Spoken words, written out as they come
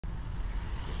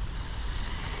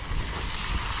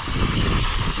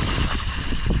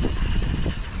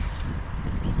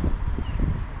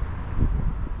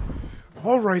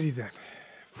Alrighty then,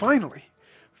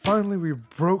 finally we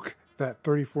broke that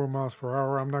 34 miles per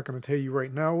hour. I'm not going to tell you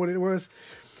right now what it was,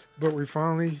 but we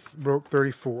finally broke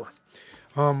 34.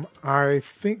 I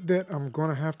think that I'm going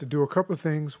to have to do a couple of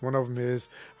things. One of them is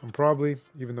I'm probably,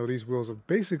 even though these wheels have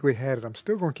basically had it, I'm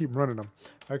still going to keep running them.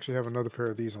 I actually have another pair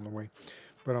of these on the way,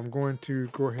 but I'm going to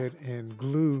go ahead and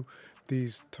glue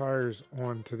these tires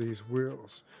onto these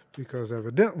wheels because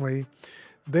evidently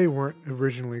they weren't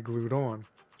originally glued on,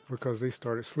 because they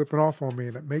started slipping off on me,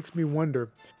 and it makes me wonder,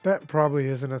 that probably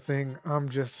isn't a thing. I'm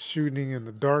just shooting in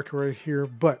the dark right here,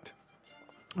 but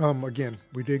again,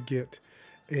 we did get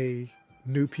a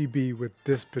new PB with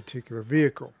this particular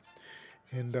vehicle,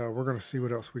 and we're going to see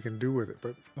what else we can do with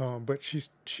it. But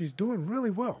she's doing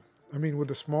really well. I mean, with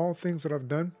the small things that I've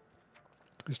done,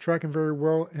 it's tracking very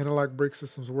well. Anti-lock brake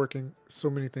system's working. So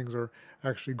many things are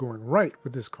actually going right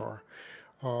with this car.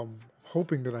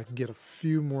 Hoping that I can get a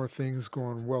few more things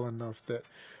going well enough that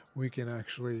we can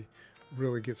actually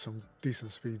really get some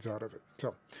decent speeds out of it.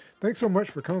 So thanks so much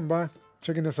for coming by,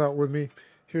 checking this out with me.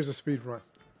 Here's a speed run.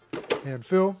 And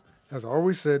Phil, as I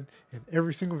always said in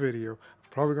every single video, I'm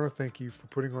probably going to thank you for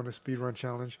putting on a speed run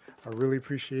challenge. I really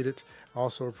appreciate it. I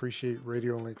also appreciate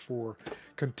Radiolink for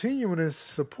continuing to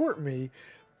support me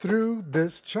through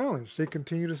this challenge. They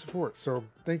continue to support. So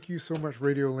thank you so much,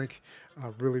 Radiolink. I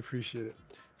really appreciate it.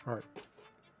 All right,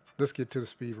 let's get to the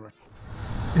speed run.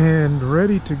 And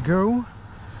ready to go.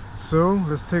 So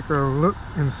let's take a look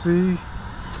and see.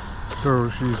 So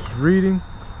she's reading,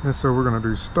 and so we're gonna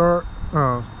do start,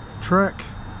 track,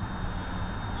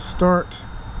 start,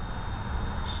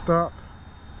 stop,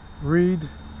 read,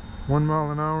 1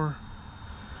 mile an hour,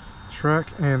 track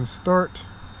and start.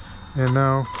 And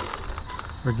now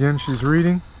again she's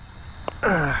reading.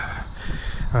 I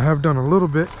have done a little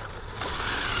bit.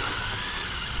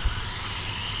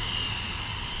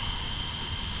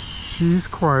 She's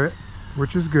quiet,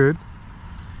 which is good.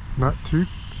 Not too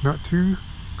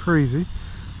crazy.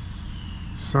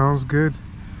 Sounds good.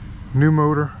 New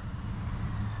motor.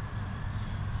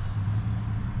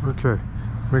 Okay,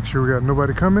 make sure we got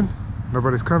nobody coming.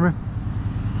 Nobody's coming.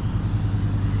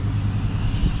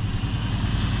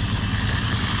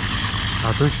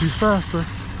 I think she's faster.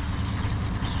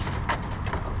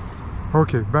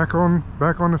 Okay, back on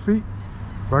the feet,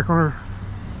 back on her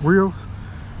wheels,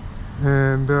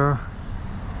 and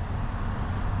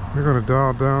we're going to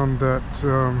dial down that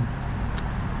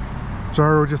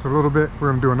gyro just a little bit. We're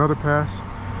going to do another pass.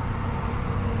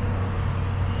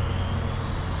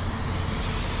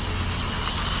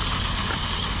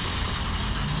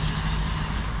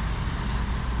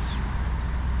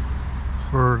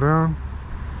 Slow her down.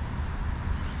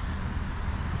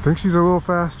 I think she's a little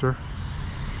faster.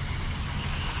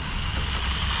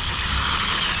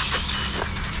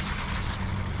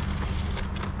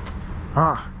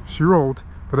 She rolled,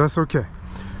 but that's okay.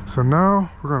 So now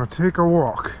we're gonna take a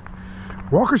walk.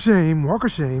 Walk of shame, walk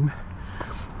of shame.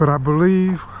 But I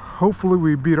believe, hopefully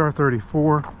we beat our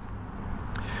 34.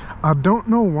 I don't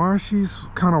know why she's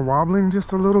kind of wobbling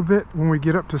just a little bit when we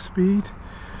get up to speed.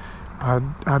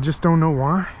 I just don't know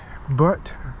why,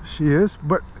 but she is.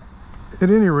 But at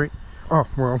any rate, oh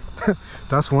well,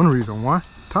 that's one reason why.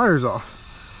 Tires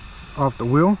off the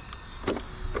wheel.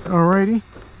 Alrighty,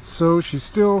 so she's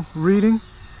still reading,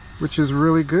 which is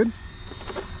really good.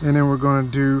 And then we're going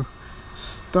to do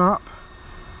stop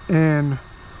and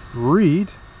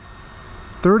read.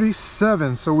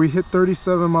 37, so we hit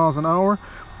 37 miles an hour.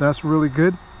 That's really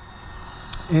good.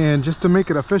 And just to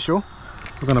make it official,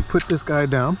 we're going to put this guy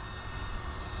down.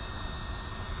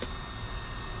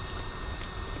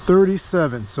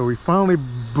 37, so we finally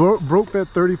broke that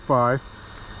 34.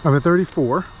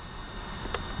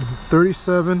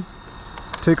 37.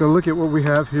 Take a look at what we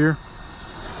have here.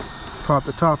 Pop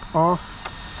the top off,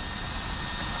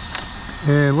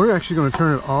 and we're actually going to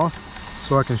turn it off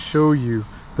so I can show you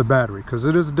the battery, because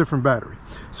it is a different battery.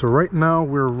 So right now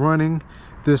we're running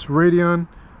this Radi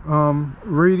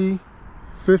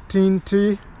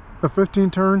 15T, a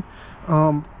 15 turn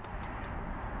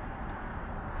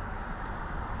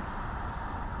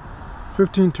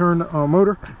 15 turn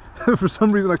motor. For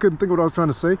some reason I couldn't think of what I was trying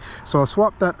to say, so I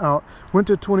swapped that out, went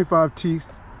to 25 teeth,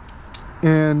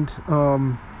 and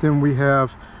then we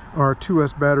have our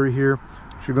 2S battery here,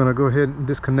 which you're going to go ahead and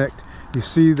disconnect. You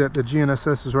see that the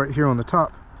GNSS is right here on the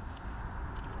top,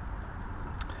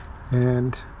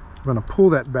 and I'm going to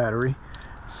pull that battery,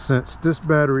 since this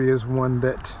battery is one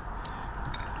that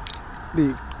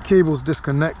the cables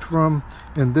disconnect from,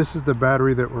 and this is the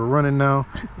battery that we're running now.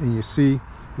 And you see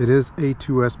it is a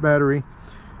 2S battery,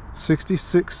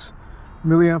 66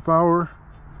 milliamp hour,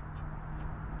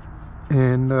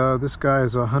 and this guy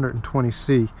is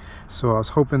 120C, so I was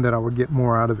hoping that I would get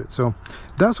more out of it. So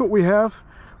that's what we have.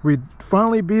 We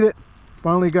finally beat it,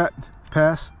 finally got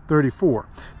past 34.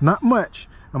 Not much.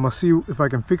 I'm gonna see if I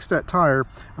can fix that tire.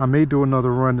 I may do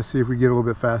another run to see if we get a little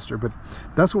bit faster, but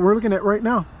that's what we're looking at right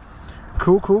now.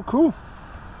 Cool, cool, cool.